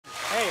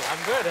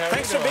I'm good. How are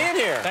Thanks you for doing?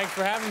 being here. Thanks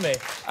for having me.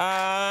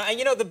 And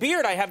you know, the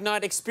beard, I have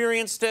not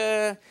experienced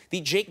the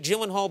Jake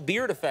Gyllenhaal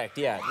beard effect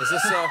yet. Is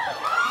this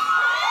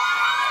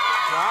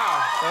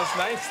Wow,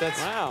 that's nice.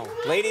 Wow.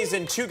 Ladies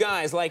and two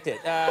guys liked it.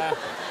 I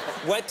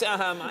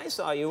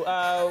saw you.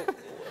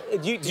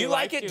 Do you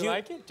like it? Do you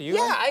like it? Do you?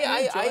 Yeah,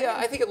 like it?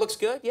 I think it looks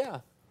good. Yeah.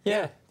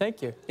 Yeah,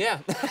 thank you. Yeah.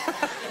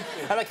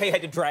 I like how you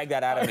had to drag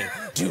that out of me.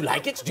 Do you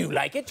like it? Do you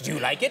like it? Do you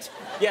like it?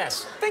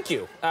 Yes. Thank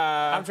you.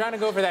 I'm trying to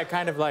go for that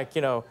kind of like,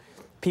 you know,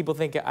 people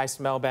think I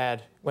smell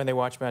bad when they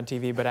watch me on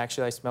TV, but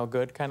actually I smell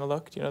good kind of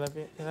look. Do you know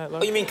that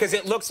look? Oh, you mean because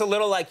it looks a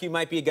little like you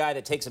might be a guy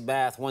that takes a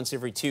bath once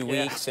every 2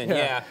 weeks,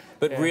 and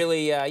but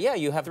really, yeah,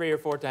 you have 3 or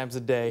 4 times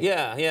a day.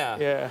 Yeah.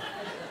 Yeah.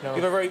 No.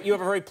 You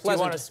have a very pleasant. Do you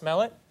want to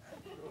smell it?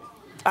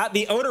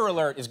 The odor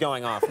alert is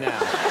going off now.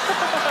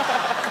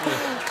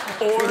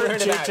 Or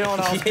Jake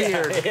Gyllenhaal's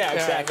beard. Yeah,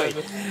 exactly.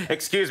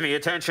 Excuse me,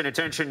 attention,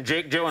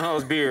 Jake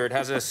Gyllenhaal's beard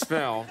has a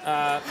smell.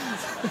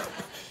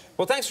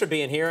 Well, thanks for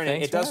being here, and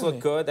it does look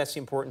good. That's the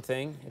important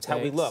thing. It's how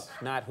we look,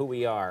 not who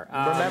we are.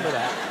 Remember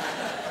that.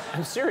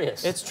 I'm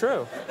serious. It's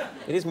true.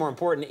 It is more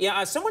important.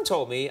 Yeah, someone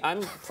told me,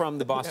 I'm from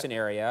the Boston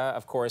area,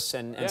 of course,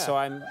 and so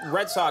I'm a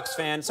Red Sox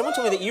fan. Someone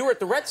told me that you were at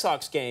the Red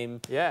Sox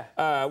game. Yeah.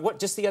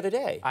 Just the other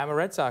day? I'm a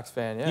Red Sox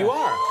fan, yeah. You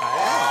are?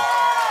 I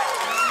am.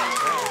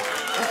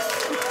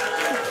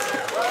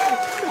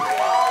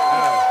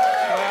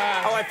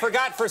 I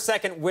forgot for a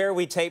second where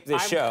we taped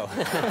this show.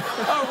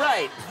 Oh,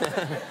 right.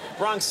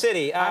 Wrong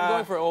city. I'm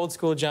going for old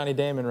school Johnny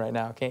Damon right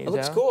now. Can't you tell? It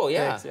looks cool,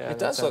 yeah. Thanks, yeah. It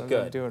does look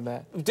good. I'm doing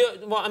that.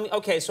 Well, I mean,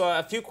 okay, so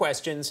a few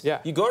questions. Yeah.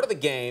 You go to the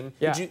game.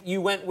 Yeah.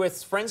 You went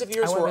with friends of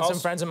yours I who went were with also...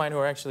 some friends of mine who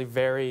are actually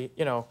very,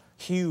 you know,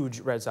 huge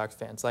Red Sox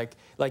fans, like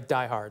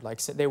diehard.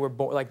 Like they were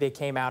like they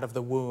came out of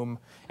the womb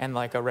and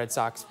like a Red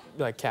Sox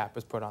like cap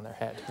was put on their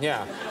head.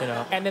 Yeah. You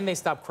know, and then they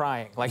stopped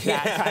crying, like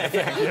that kind of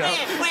thing. You know?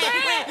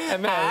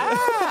 And then,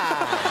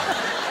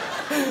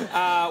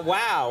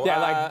 wow.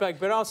 Yeah,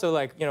 but also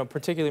like, you know,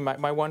 particularly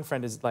my one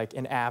friend is like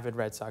an avid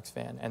Red Sox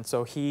fan, and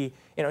so he,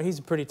 you know, he's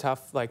a pretty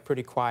tough, like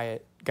pretty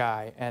quiet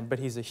guy, but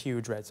he's a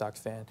huge Red Sox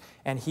fan,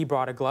 and he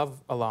brought a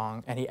glove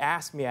along, and he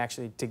asked me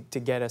actually to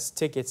get us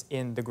tickets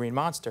in the Green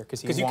Monster because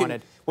he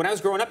wanted. When I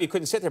was growing up, you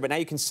couldn't sit there, but now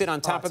you can sit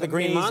on top of the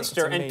Green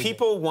Monster, and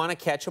people want to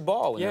catch a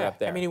ball when they're up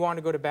there. I mean, he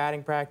wanted to go to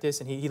batting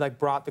practice, and he like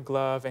brought the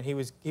glove, and he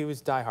was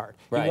diehard.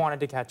 Right. He wanted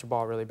to catch a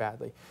ball really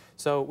badly.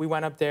 So we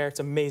went up there. It's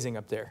amazing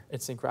up there.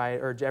 It's incredible. I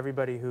urge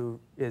everybody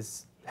who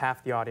is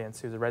half the audience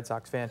who's a Red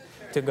Sox fan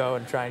to go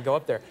and try and go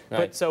up there. Right.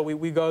 But so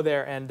we go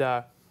there, and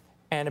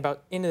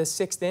about into the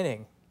 6th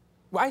inning,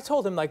 well, I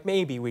told him like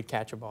maybe we'd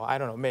catch a ball. I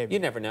don't know, maybe. You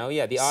never know.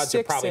 Yeah, the odds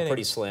are probably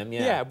pretty slim.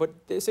 Yeah. Yeah,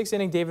 but the 6th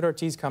inning, David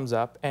Ortiz comes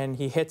up and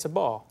he hits a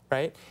ball,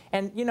 right?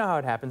 And you know how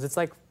it happens. It's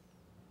like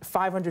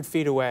 500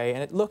 feet away,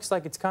 and it looks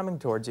like it's coming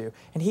towards you.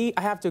 And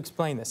I have to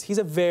explain this. He's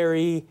a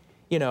very,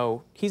 you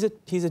know, he's a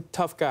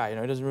tough guy. You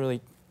know, he doesn't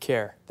really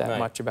care that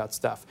much about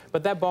stuff.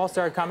 But that ball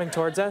started coming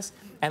towards us,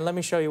 and let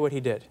me show you what he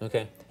did.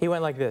 Okay. He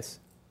went like this.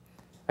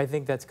 I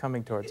think that's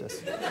coming towards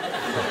us.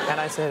 And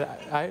I said,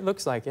 it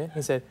looks like it.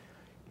 He said,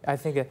 I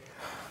think it.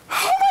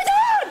 Oh my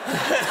God!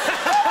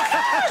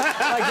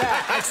 Like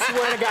that. I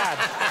swear to God.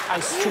 I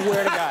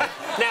swear to God.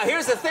 Now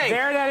here's the thing.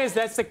 There that is.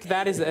 That's a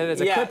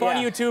clip on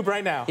YouTube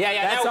right now. Yeah.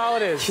 That's all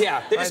it is.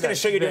 Yeah. They're just going to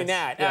show you doing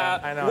that. Yeah,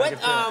 I know.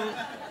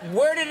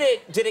 Where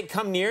did it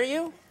come near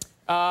you?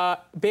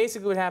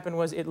 Basically, what happened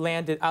was it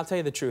landed. I'll tell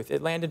you the truth.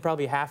 It landed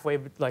probably halfway,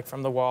 like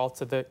from the wall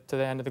to the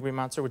end of the Green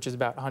Monster, which is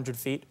about 100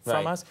 feet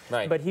from us.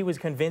 Right. But he was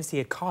convinced he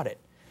had caught it.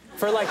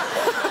 For like,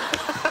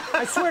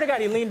 I swear to God,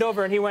 he leaned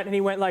over and he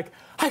went like,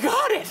 I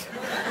got it!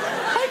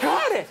 I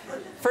got it!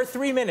 For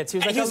 3 minutes. He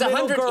was like a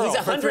little girl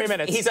for 3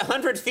 minutes. He's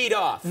 100 feet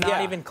off.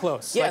 Not even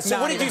close. Yeah, like, so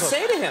what did you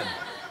say to him?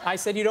 I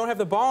said, you don't have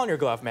the ball in your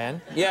glove,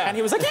 man. Yeah. And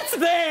he was like, it's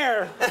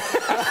there!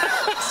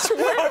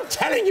 I'm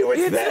telling you,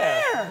 it's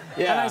there!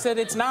 Yeah. And I said,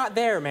 it's not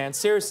there, man,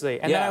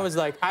 seriously. And then I was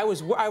like, I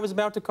was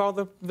about to call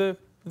the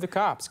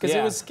cops, because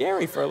it was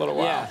scary for a little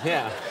while.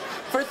 Yeah.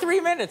 For 3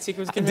 minutes, he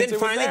was convinced And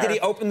then finally, did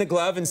he open the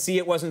glove and see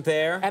it wasn't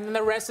there? And then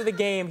the rest of the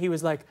game, he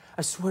was like,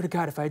 I swear to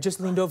God, if I had just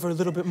leaned over a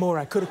little bit more,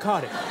 I could have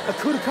caught it. I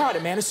could have caught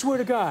it, man. I swear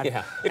to God.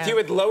 Yeah. If you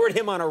had lowered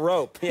him on a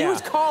rope. Yeah. He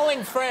was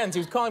calling friends. He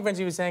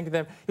was saying to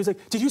them, he was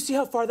like, did you see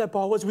how far that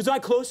ball was? Was I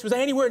close? Was I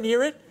anywhere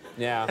near it?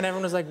 Yeah. And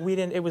everyone was like, we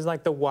didn't. It was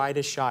like the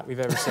widest shot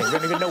we've ever seen. We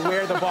don't even know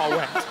where the ball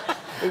went.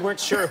 We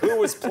weren't sure who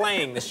was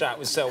playing. The shot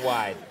was so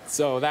wide.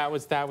 So that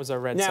was our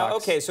Red Sox. Now,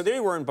 okay, so there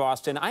you were in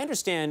Boston. I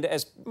understand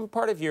as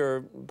part of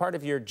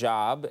your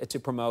job to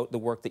promote the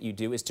work that you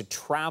do is to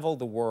travel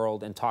the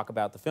world and talk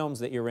about the films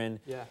that you're in.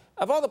 Yeah.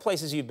 Of all the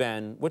places you've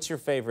been, what's your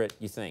favorite?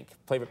 You think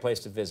favorite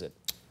place to visit?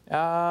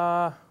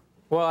 Well,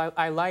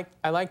 I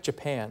like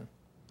Japan.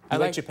 You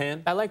like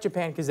Japan? I like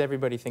Japan because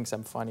everybody thinks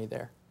I'm funny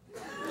there.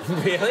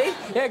 Really?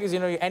 Yeah, because you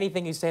know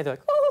anything you say, they're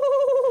like, ooh.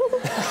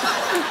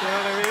 You know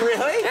what I mean?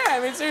 Really? Yeah, I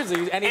mean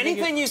seriously.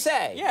 Anything you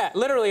say? Yeah,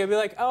 literally, I'd be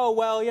like, oh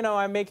well, you know,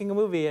 I'm making a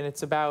movie and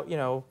it's about, you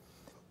know,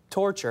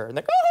 torture, and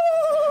like, ooh.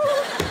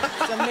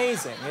 It's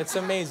amazing. It's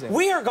amazing.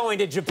 We are going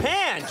to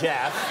Japan,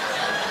 Jeff.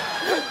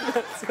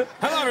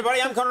 Hello,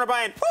 everybody. I'm Conan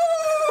O'Brien.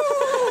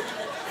 Woo!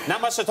 Not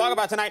much to talk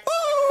about tonight.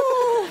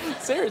 Woo!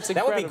 Seriously,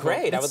 that would be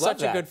great. I would love that.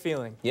 Such a good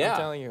feeling. Yeah, I'm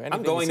telling you.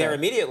 I'm going there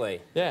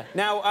immediately. Yeah.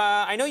 Now,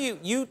 I know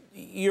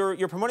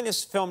you're promoting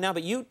this film now,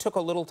 but you took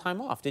a little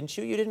time off, didn't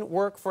you? You didn't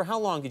work for how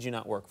long did you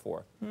not work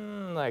for?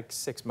 Like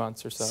 6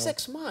 months or so.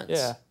 6 months.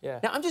 Yeah, yeah.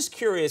 Now, I'm just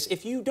curious.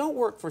 If you don't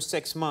work for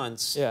 6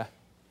 months, yeah,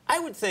 I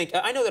would think.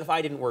 I know that if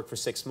I didn't work for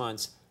 6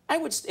 months, I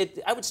would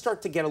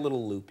start to get a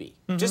little loopy,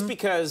 just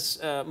because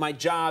my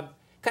job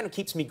kind of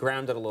keeps me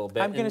grounded a little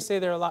bit. I'm going to say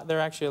there are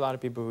actually a lot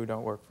of people who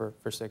don't work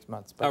for 6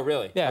 months. But oh,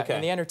 really? Yeah. Okay.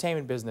 In the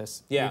entertainment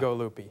business, you go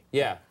loopy.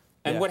 Yeah.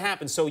 And yeah. what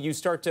happens? So you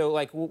start to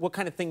like, what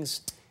kind of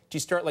things? Do you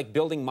start like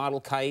building model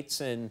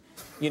kites and,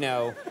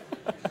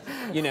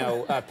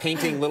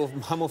 painting little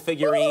Hummel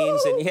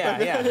figurines and yeah.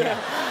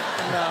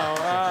 No.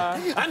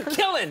 I'm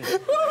killing.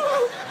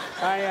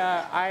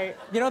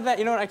 You know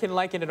what? I can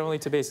liken it only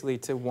to basically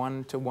to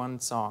one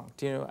song.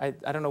 Do you know?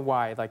 I don't know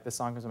why. Like the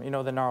song comes. You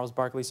know the Gnarls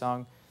Barkley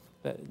song.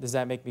 Does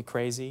that make me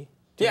crazy?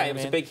 Yeah, it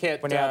was a big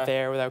hit. When you're out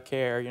there without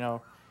care, when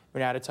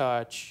you're out of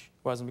touch,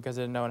 wasn't because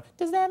I didn't know.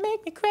 Does that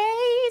make me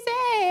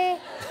crazy?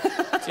 Do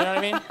you know what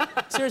I mean?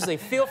 Seriously,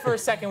 feel for a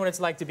second what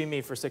it's like to be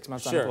me for 6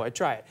 months unemployed.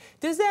 Try it.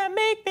 Does it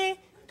make me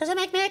crazy?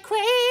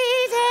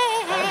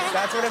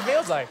 That's what it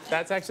feels like.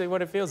 That's actually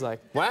what it feels like.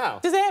 Wow.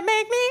 Does that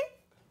make me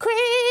crazy?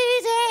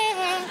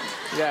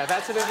 Yeah,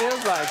 that's what it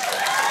feels like.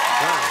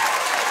 Wow.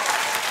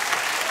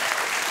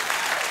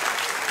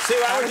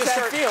 See, How does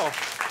that feel?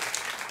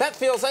 That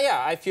feels,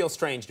 I feel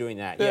strange doing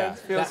that, yeah.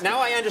 Now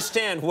I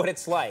understand what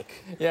it's like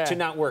to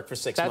not work for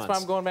 6 months. That's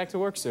why I'm going back to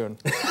work soon.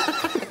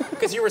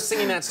 Because you were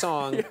singing that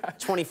song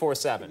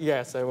 24/7.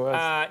 Yes, I was.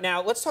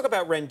 Now, let's talk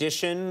about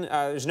rendition.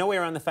 There's no way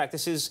around the fact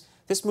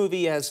this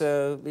movie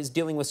is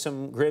dealing with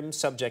some grim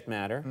subject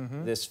matter,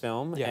 this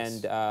film.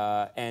 Yes.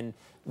 And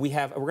we're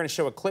going to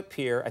show a clip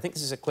here. I think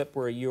this is a clip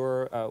where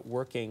you're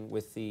working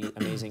with the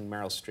amazing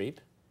Meryl Streep.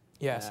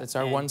 Yes, it's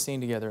our one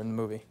scene together in the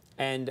movie.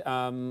 And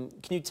can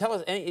you tell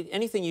us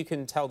anything you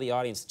can tell the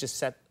audience,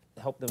 just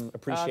help them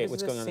appreciate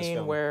what's going on in this film? This is a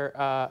scene where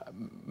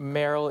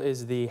Meryl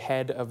is the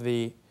head of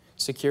the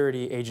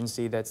security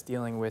agency that's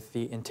dealing with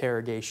the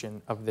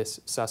interrogation of this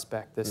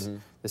suspect,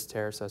 this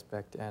terror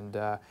suspect,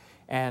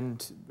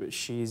 and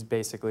she's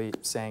basically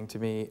saying to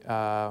me,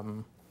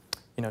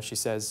 she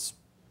says,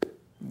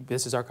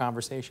 "This is our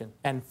conversation."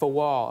 And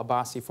Fawal,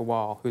 Abbasi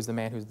Fawal, who's the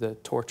man who's the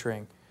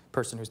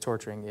person who's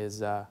torturing,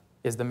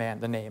 is the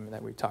name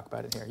that we talk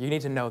about in here. You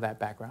need to know that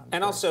background.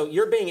 And also,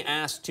 you're being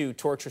asked to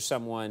torture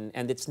someone,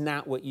 and it's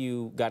not what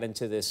you got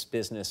into this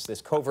business,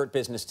 this covert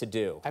business, to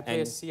do. I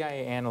play a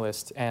CIA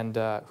analyst and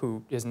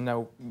who is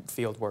no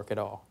field work at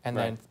all. And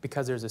then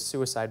because there's a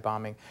suicide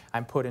bombing,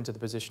 I'm put into the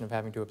position of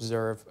having to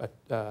observe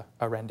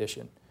a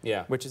rendition,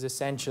 which is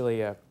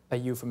essentially a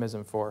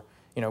euphemism for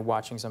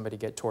watching somebody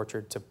get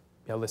tortured to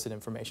elicit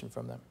information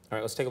from them. All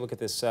right, let's take a look at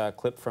this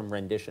clip from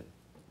Rendition.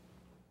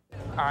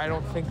 I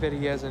don't think that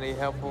he has any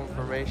helpful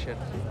information.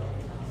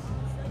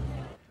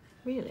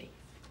 Really?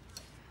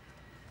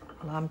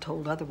 Well, I'm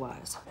told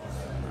otherwise.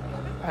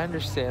 I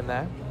understand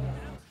that.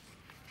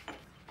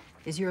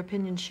 Is your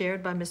opinion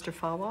shared by Mr.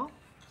 Fawal?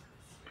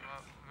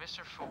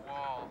 Mr.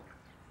 Fawal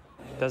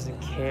doesn't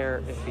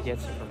care if he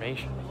gets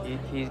information.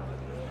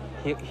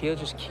 He'll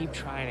just keep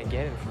trying to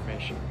get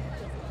information,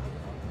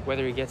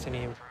 whether he gets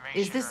any information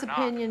Is this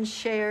opinion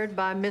shared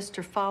by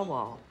Mr.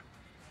 Fawal?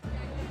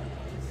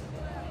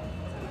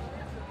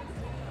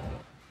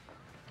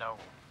 No.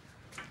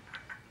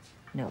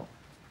 No.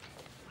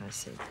 I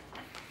see.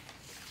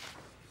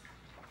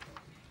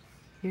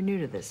 You're new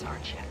to this,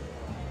 aren't you?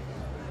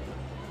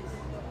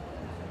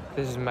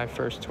 This is my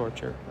first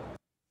torture.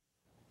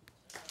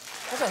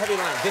 That's a heavy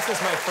line. This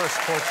is my first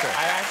torture.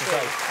 I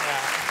actually,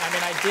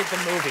 I did the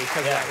movie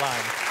because of that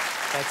line.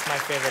 That's my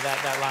favorite.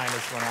 That line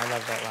is one. I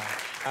love that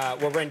line.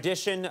 Well,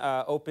 Rendition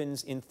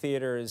opens in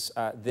theaters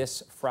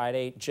this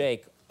Friday.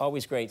 Jake,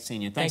 always great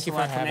seeing you. Thanks Thank you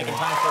a lot for for making having me.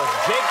 time for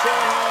us. Jake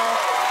Gyllenhaal,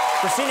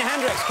 Christina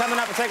Hendricks coming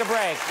up. We'll take a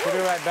break. We'll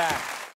be right back.